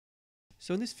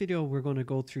So in this video, we're going to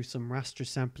go through some raster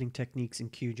sampling techniques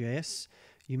in QGIS.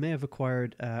 You may have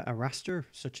acquired a raster,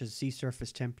 such as sea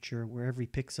surface temperature, where every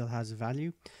pixel has a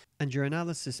value. And your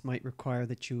analysis might require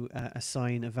that you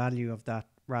assign a value of that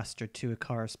raster to a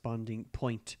corresponding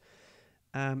point.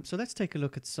 So let's take a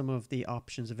look at some of the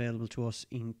options available to us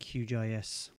in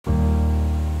QGIS.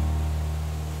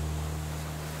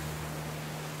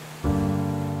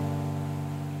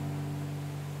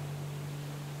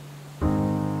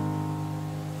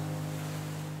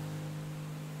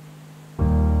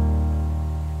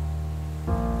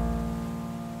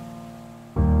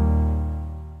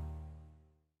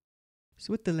 So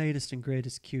with the latest and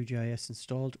greatest QGIS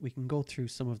installed, we can go through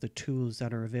some of the tools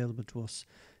that are available to us.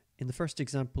 In the first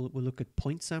example, we'll look at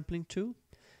point sampling tool.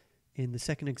 In the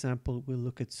second example, we'll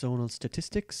look at Zonal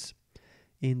Statistics.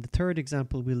 In the third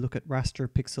example, we'll look at raster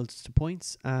pixels to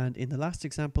points. And in the last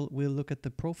example, we'll look at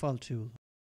the profile tool.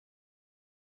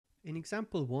 In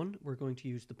example 1, we're going to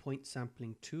use the point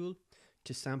sampling tool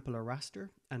to sample a raster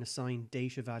and assign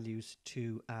data values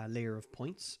to a layer of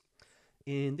points.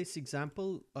 In this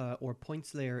example, our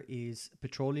points layer is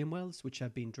petroleum wells, which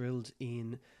have been drilled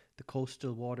in the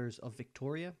coastal waters of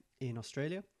Victoria in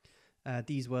Australia.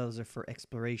 These wells are for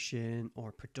exploration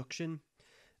or production.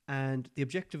 And the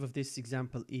objective of this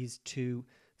example is to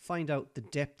find out the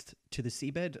depth to the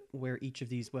seabed where each of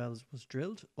these wells was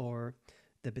drilled, or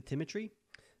the bathymetry.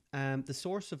 The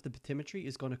source of the bathymetry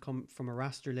is going to come from a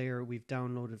raster layer we've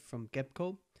downloaded from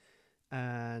GEBCO.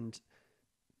 And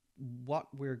what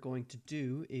we're going to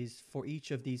do is, for each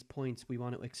of these points, we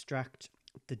want to extract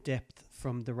the depth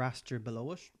from the raster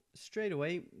below it. Straight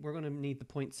away, we're going to need the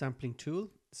point sampling tool.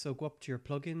 So go up to your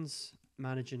plugins,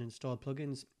 manage and install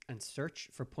plugins, and search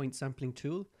for point sampling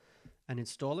tool and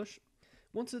install it.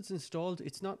 Once it's installed,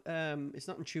 it's not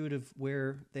intuitive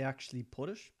where they actually put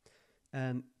it.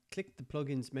 Click the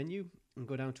plugins menu and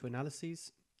go down to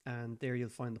analyses, and there you'll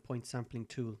find the point sampling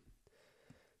tool.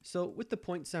 So with the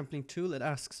point sampling tool, it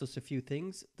asks us a few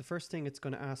things. The first thing it's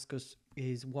going to ask us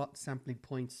is what sampling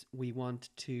points we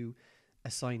want to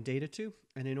assign data to.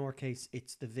 And in our case,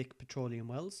 it's the Vic petroleum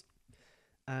wells.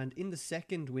 And in the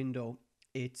second window,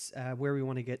 it's where we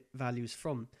want to get values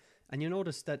from. And you'll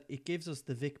notice that it gives us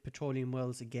the Vic petroleum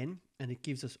wells again, and it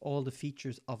gives us all the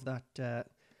features of that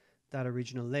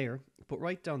original layer. But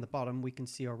right down the bottom, we can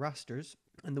see our rasters.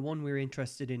 And the one we're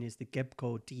interested in is the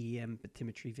GEBCO DEM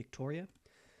bathymetry Victoria.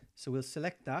 So we'll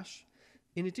select that.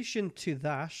 In addition to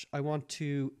that, I want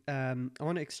to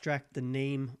extract the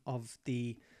name of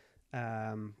the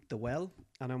well,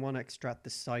 and I want to extract the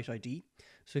site ID.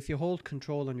 So if you hold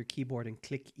Control on your keyboard and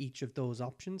click each of those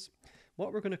options,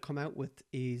 what we're going to come out with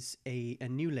is a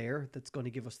new layer that's going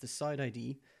to give us the site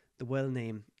ID, the well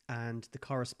name, and the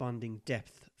corresponding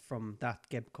depth from that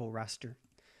GEBCO raster.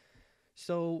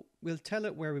 So we'll tell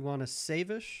it where we want to save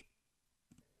it.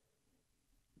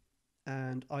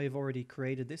 And I've already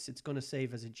created this. It's going to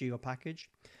save as a geo package.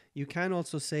 You can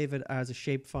also save it as a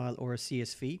shapefile or a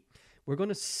CSV. We're going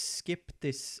to skip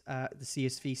this the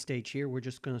CSV stage here. We're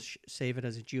just going to save it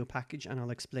as a geo package, and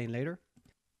I'll explain later.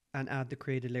 And add the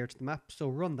created layer to the map. So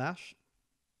run that.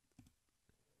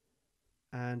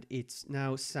 And it's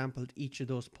now sampled each of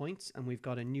those points, and we've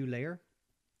got a new layer.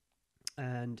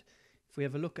 And if we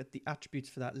have a look at the attributes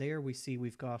for that layer, we see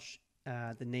we've got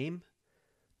the name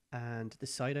and the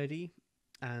site ID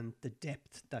and the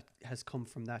depth that has come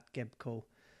from that GEBCO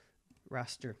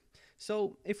raster.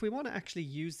 So if we want to actually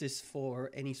use this for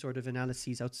any sort of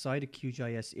analyses outside of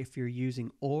QGIS, if you're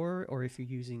using OR or if you're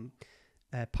using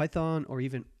Python or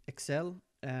even Excel,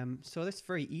 so that's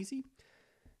very easy.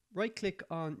 Right click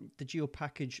on the geo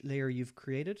package layer you've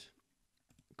created,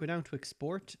 go down to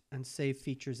export and save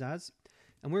features as,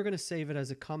 and we're going to save it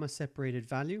as a comma separated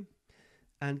value.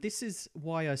 And this is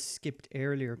why I skipped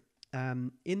earlier.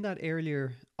 In that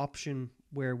earlier option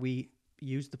where we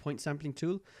use the point sampling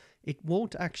tool, it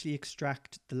won't actually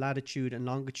extract the latitude and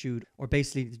longitude, or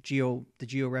basically the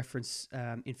georeference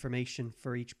information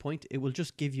for each point. It will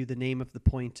just give you the name of the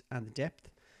point and the depth.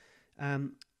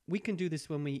 We can do this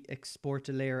when we export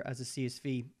a layer as a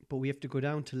CSV, but we have to go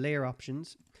down to layer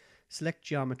options, select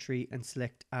geometry, and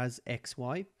select as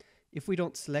XY. If we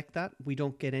don't select that, we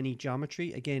don't get any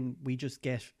geometry. Again, we just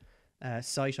get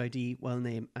site ID, well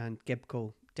name, and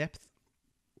GEBCO depth.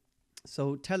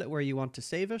 So tell it where you want to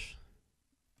save it.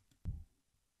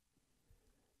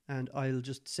 And I'll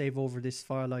just save over this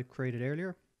file I created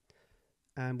earlier.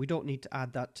 And we don't need to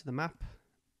add that to the map.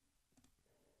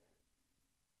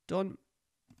 Done.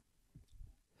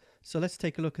 So let's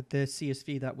take a look at the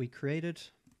CSV that we created.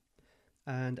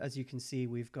 And as you can see,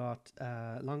 we've got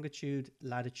longitude,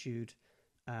 latitude.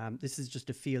 This is just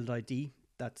a field ID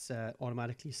that's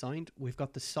automatically assigned. We've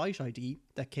got the site ID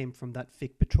that came from that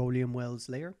thick petroleum wells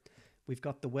layer. We've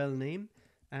got the well name,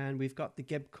 and we've got the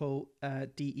GEBCO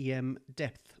DEM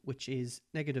depth, which is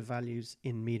negative values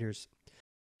in meters.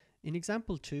 In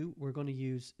example 2, we're going to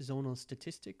use zonal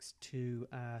statistics to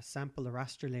sample a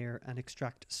raster layer and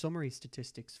extract summary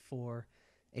statistics for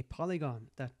a polygon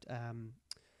that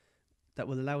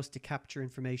will allow us to capture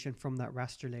information from that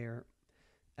raster layer.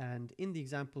 And in the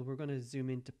example, we're going to zoom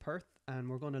into Perth, and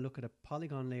we're going to look at a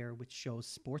polygon layer which shows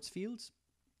sports fields.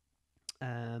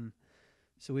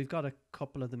 So we've got a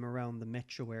couple of them around the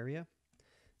metro area.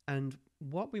 And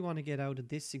what we want to get out of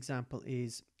this example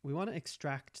is we want to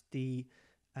extract the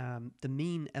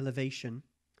mean elevation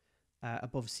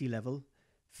above sea level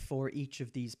for each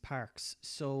of these parks.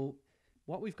 So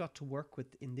what we've got to work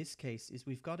with in this case is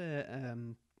we've got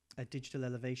a digital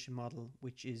elevation model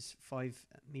which is 5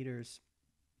 meters,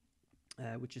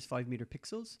 which is 5 meter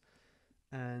pixels,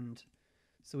 and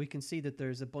so we can see that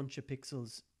there's a bunch of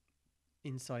pixels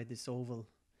inside this oval.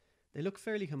 They look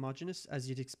fairly homogeneous, as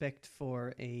you'd expect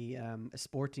for a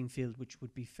sporting field, which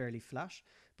would be fairly flat.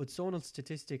 But zonal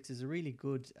statistics is a really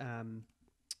good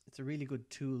it's a really good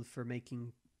tool for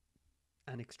making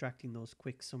and extracting those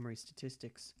quick summary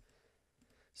statistics.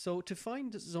 So to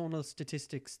find zonal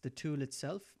statistics, the tool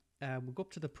itself, we'll go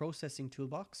up to the processing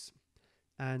toolbox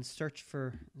and search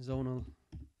for zonal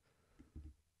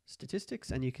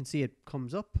statistics, and you can see it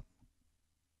comes up.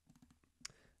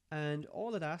 And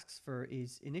all it asks for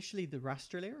is initially the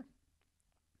raster layer,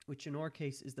 which in our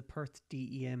case is the Perth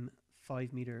DEM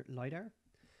 5 meter Lidar.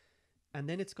 And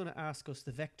then it's going to ask us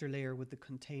the vector layer with the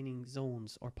containing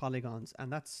zones or polygons,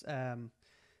 and that's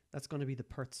going to be the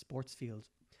Perth sports field.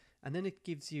 And then it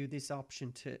gives you this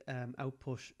option to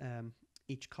output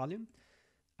each column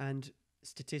and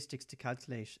statistics to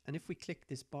calculate. And if we click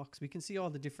this box, we can see all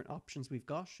the different options we've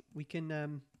got. We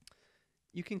can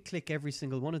you can click every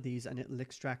single one of these and it'll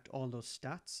extract all those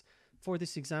stats. For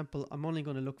this example, I'm only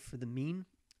going to look for the mean.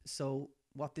 So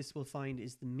what this will find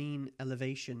is the mean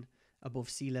elevation above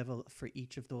sea level for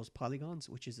each of those polygons,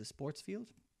 which is a sports field.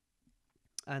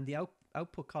 And the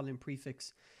output column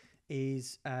prefix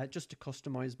is just a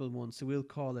customizable one. So we'll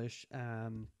call it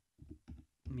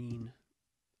mean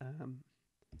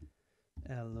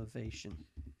elevation.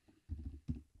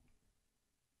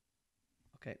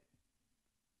 Okay.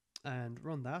 And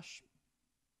run that.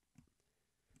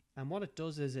 And what it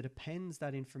does is it appends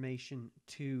that information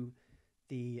to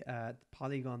the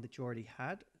polygon that you already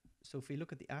had. So if we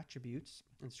look at the attributes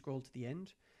and scroll to the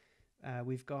end,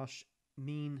 we've got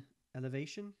mean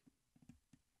elevation,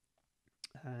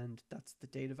 and that's the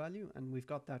data value, and we've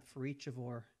got that for each of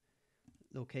our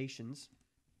locations.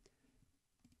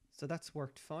 So that's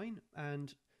worked fine.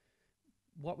 And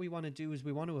what we want to do is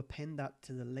we want to append that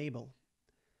to the label.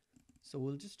 So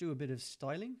we'll just do a bit of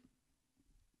styling,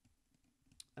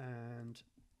 and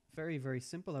very, very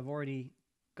simple. I've already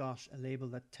got a label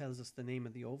that tells us the name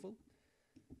of the oval.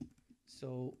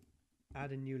 So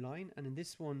add a new line, and in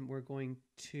this one we're going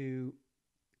to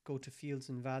go to fields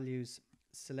and values,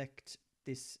 select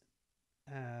this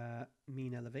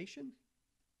mean elevation.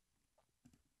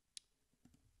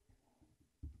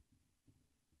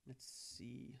 Let's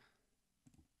see.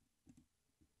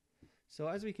 So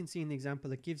as we can see in the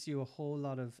example, it gives you a whole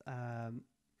lot of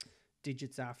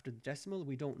digits after the decimal.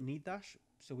 We don't need that,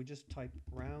 so we just type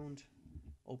round,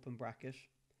 open bracket,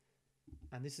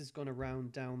 and this is going to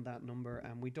round down that number,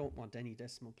 and we don't want any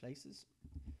decimal places.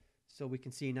 So we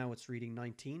can see now it's reading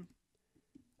 19.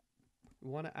 We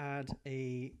want to add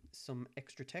some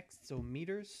extra text, so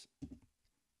meters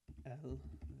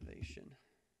elevation.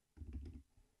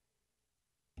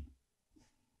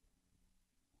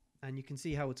 And you can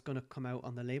see how it's going to come out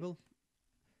on the label.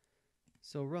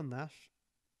 So run that.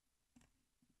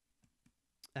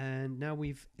 And now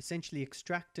we've essentially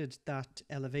extracted that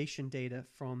elevation data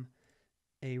from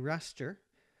a raster.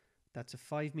 That's a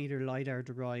 5 meter Lidar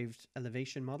derived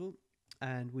elevation model.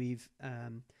 And we've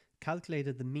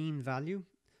calculated the mean value.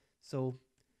 So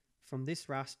from this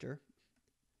raster,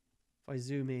 if I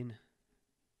zoom in,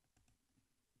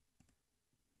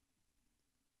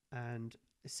 and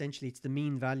essentially it's the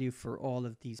mean value for all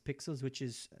of these pixels, which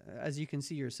is, as you can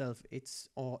see yourself,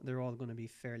 they're all going to be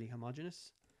fairly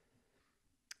homogeneous.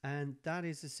 And that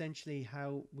is essentially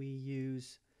how we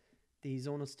use the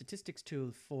zonal statistics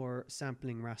tool for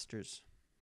sampling rasters.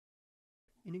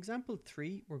 In example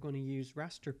 3, we're going to use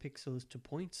raster pixels to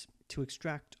points to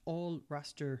extract all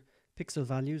raster pixel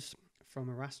values from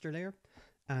a raster layer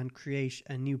and create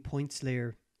a new points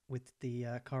layer with the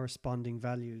corresponding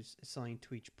values assigned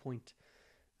to each point.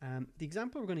 The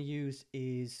example we're going to use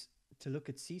is to look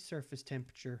at sea surface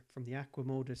temperature from the AQUA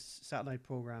MODIS satellite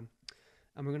program.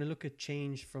 And we're going to look at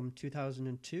change from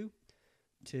 2002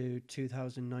 to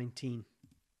 2019.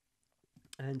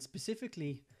 And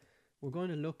specifically, we're going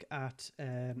to look at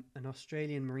an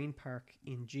Australian marine park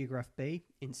in Geograph Bay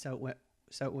in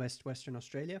southwest Western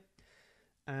Australia.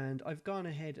 And I've gone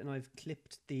ahead and I've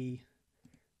clipped the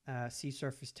sea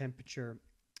surface temperature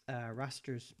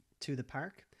rasters to the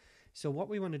park. So what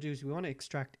we want to do is we want to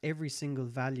extract every single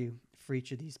value for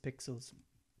each of these pixels.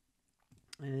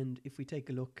 And if we take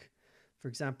a look, for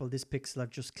example, this pixel I've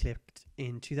just clipped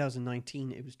in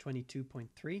 2019, it was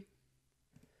 22.3.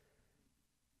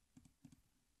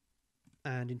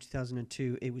 And in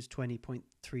 2002, it was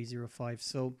 20.305.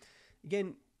 So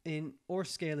again, our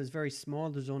scale is very small.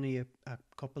 There's only a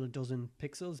couple of dozen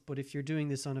pixels. But if you're doing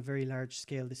this on a very large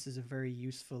scale, this is a very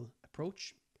useful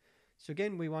approach. So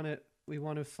again, we want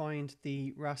to find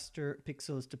the raster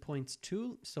pixels to points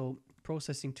tool. So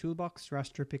processing toolbox,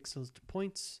 raster pixels to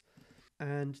points.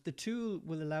 And the tool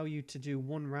will allow you to do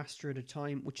one raster at a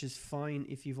time, which is fine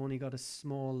if you've only got a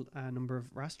small number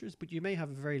of rasters, but you may have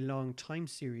a very long time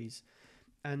series.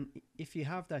 And if you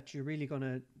have that, you're really going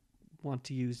to want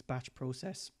to use batch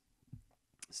process.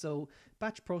 So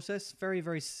batch process, very,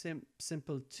 very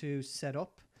simple to set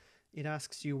up. It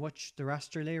asks you what the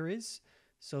raster layer is.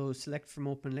 So select from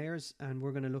open layers, and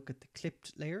we're going to look at the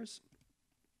clipped layers.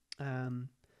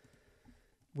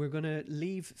 We're going to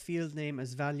leave field name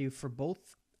as value for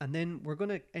both. And then we're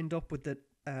going to end up with the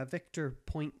vector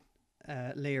point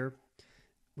layer,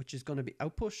 which is going to be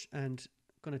output, and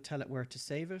going to tell it where to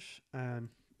save it.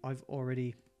 I've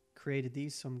already created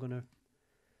these, so I'm going to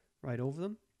write over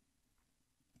them.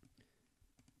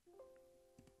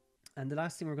 And the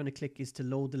last thing we're going to click is to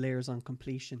load the layers on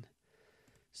completion.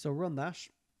 So run that,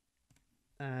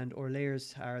 and our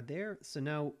layers are there. So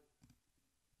now,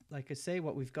 like I say,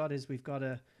 what we've got is we've got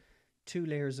 2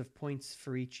 layers of points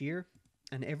for each year,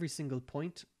 and every single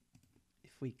point,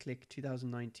 if we click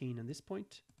 2019 and this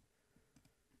point,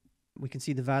 we can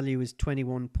see the value is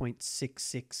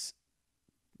 21.66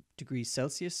 degrees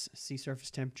Celsius sea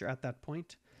surface temperature at that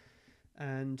point.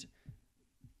 And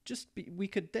we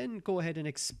could then go ahead and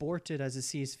export it as a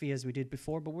CSV as we did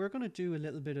before, but we're going to do a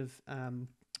little bit of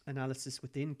analysis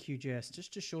within QGIS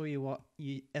just to show you what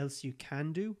else you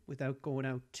can do without going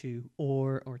out to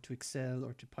or to Excel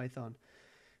or to Python.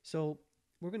 So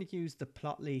we're going to use the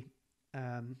Plotly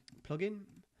plugin.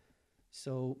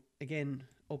 So again,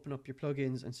 open up your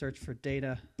plugins and search for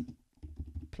data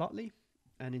Plotly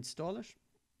and install it.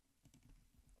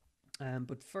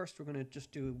 But first we're going to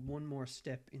just do one more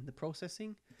step in the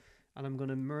processing, and I'm going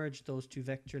to merge those 2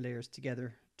 vector layers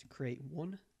together to create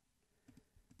one.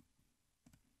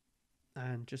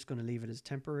 And just going to leave it as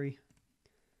temporary.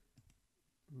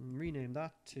 Rename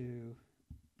that to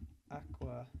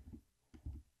AQUA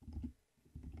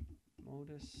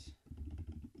MODIS.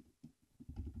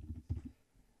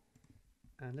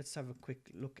 And let's have a quick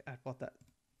look at what that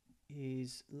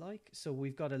is like. So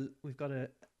we've got a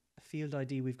field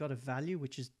ID, we've got a value,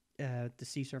 which is the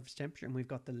sea surface temperature, and we've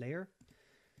got the layer.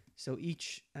 So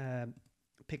each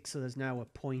pixel is now a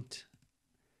point,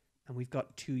 and we've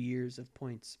got 2 years of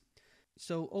points.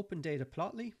 So open data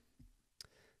Plotly,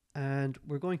 and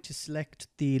we're going to select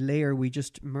the layer we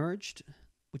just merged,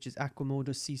 which is AQUA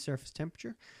MODIS sea surface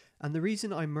temperature. And the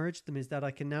reason I merged them is that I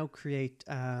can now create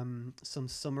some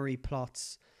summary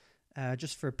plots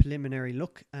just for a preliminary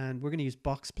look, and we're going to use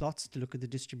box plots to look at the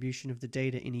distribution of the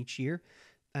data in each year.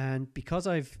 And because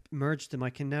I've merged them,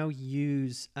 I can now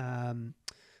use the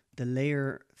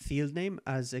layer field name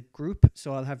as a group.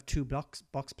 So I'll have 2 box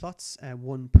plots,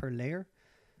 1 per layer,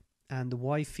 and the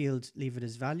Y field, leave it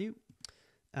as value.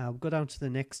 We'll go down to the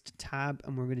next tab,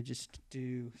 and we're going to just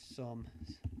do some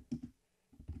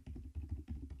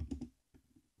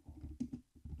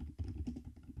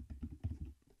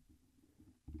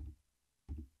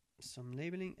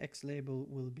labeling. X label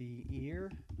will be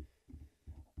year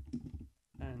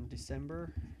and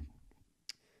December.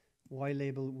 Y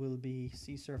label will be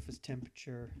sea surface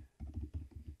temperature,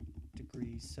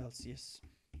 degrees Celsius.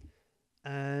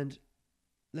 And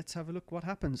let's have a look what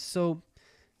happens. So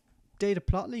data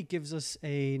Plotly gives us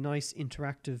a nice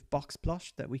interactive box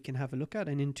plot that we can have a look at.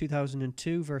 And in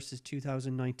 2002 versus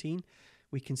 2019,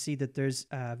 we can see that there's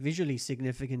a visually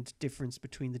significant difference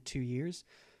between the 2 years.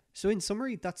 So in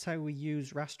summary, that's how we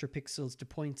use raster pixels to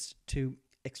points to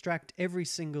extract every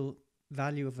single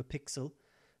value of a pixel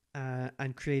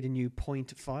and create a new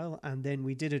point file. And then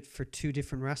we did it for 2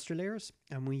 different raster layers,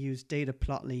 and we used data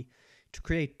Plotly to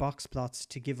create box plots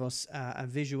to give us a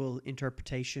visual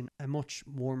interpretation, a much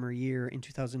warmer year in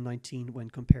 2019 when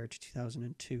compared to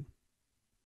 2002.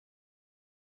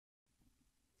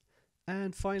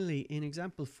 And finally, in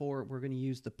example 4, we're going to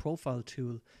use the profile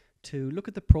tool to look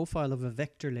at the profile of a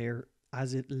vector layer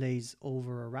as it lays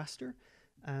over a raster.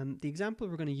 The example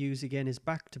we're going to use again is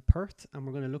back to Perth, and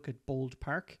we're going to look at Bold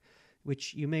Park,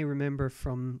 which you may remember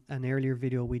from an earlier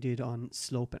video we did on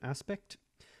slope and aspect.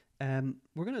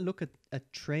 We're going to look at a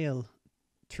trail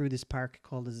through this park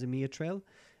called the Zamia Trail,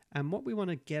 and what we want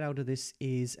to get out of this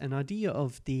is an idea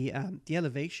of the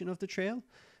elevation of the trail,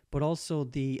 but also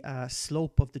the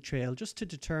slope of the trail, just to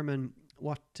determine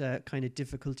what kind of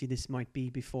difficulty this might be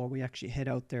before we actually head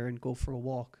out there and go for a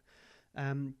walk.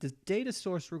 The data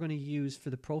source we're going to use for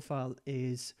the profile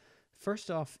is, first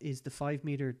off, is the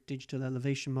 5-meter digital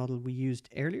elevation model we used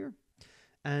earlier.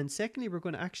 And secondly, we're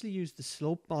going to actually use the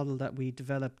slope model that we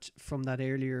developed from that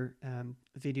earlier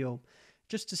video,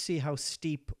 just to see how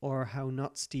steep or how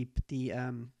not steep the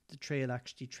trail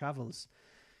actually travels.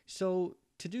 So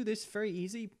to do this, very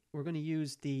easy, we're going to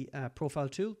use the profile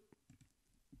tool,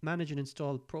 manage and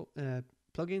install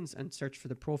plugins, and search for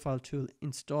the profile tool,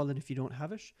 install it if you don't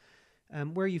have it.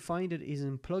 Where you find it is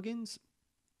in plugins,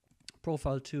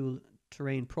 profile tool,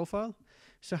 terrain profile.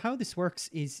 So how this works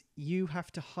is you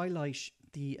have to highlight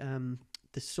the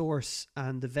source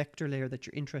and the vector layer that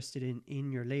you're interested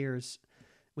in your layers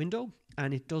window,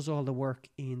 and it does all the work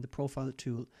in the profile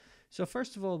tool. So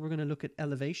first of all, we're going to look at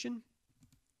elevation.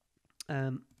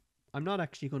 I'm not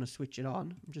actually going to switch it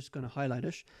on. I'm just going to highlight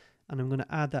it, and I'm going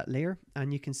to add that layer,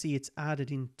 and you can see it's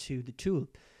added into the tool.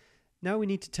 Now we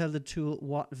need to tell the tool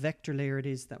what vector layer it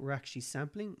is that we're actually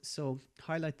sampling. So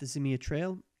highlight the Zamia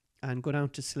Trail and go down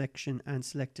to selection and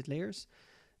selected layers.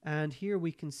 And here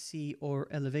we can see our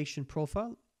elevation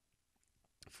profile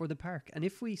for the park. And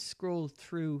if we scroll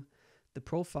through the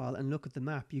profile and look at the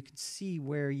map, you can see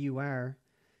where you are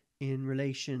in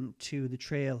relation to the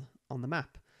trail on the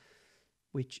map,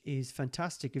 which is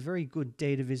fantastic. A very good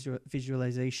data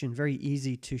visualization, very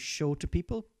easy to show to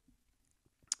people.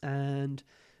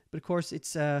 But of course,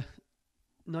 it's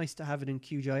nice to have it in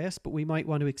QGIS, but we might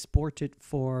want to export it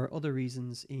for other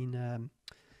reasons in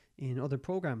other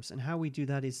programs. And how we do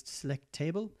that is to select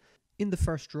table. In the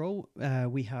first row,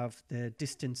 we have the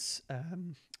distance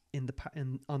on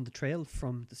the trail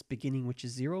from this beginning, which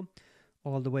is 0,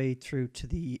 all the way through to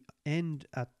the end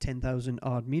at 10,000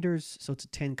 odd meters. So it's a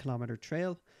 10-kilometer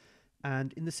trail.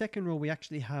 And in the second row, we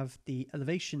actually have the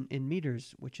elevation in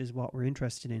meters, which is what we're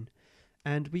interested in.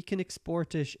 And we can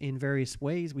export it in various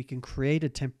ways. We can create a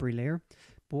temporary layer.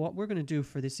 But what we're going to do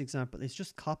for this example is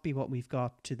just copy what we've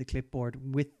got to the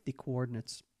clipboard with the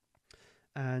coordinates.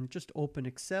 And just open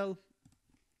Excel,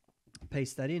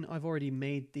 paste that in. I've already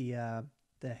made the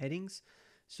headings.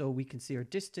 So we can see our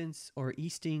distance, our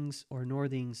eastings, our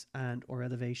northings, and our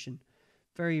elevation.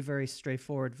 Very, very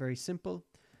straightforward, very simple.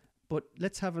 But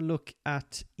let's have a look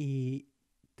at the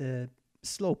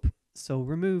slope. So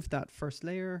remove that first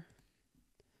layer.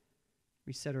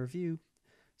 Reset our view.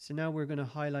 So now we're going to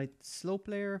highlight the slope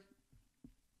layer,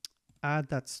 add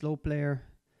that slope layer,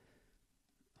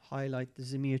 highlight the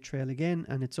Zamia Trail again,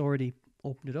 and it's already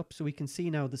opened it up. So we can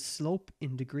see now the slope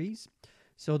in degrees.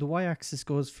 So the y-axis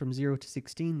goes from 0 to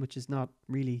 16, which is not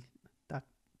really that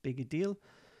big a deal.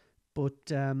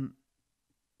 But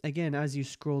again, as you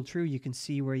scroll through, you can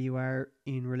see where you are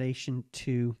in relation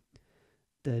to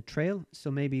the trail. So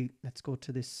maybe let's go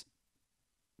to this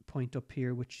point up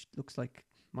here, which looks like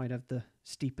might have the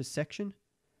steepest section.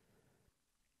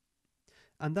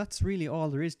 And that's really all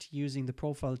there is to using the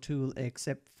profile tool,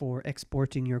 except for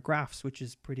exporting your graphs, which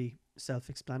is pretty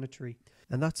self-explanatory.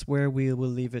 And that's where we will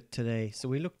leave it today. So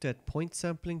we looked at point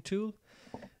sampling tool,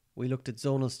 we looked at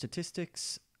zonal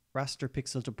statistics, raster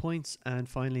pixel to points, and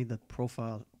finally the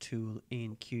profile tool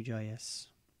in QGIS.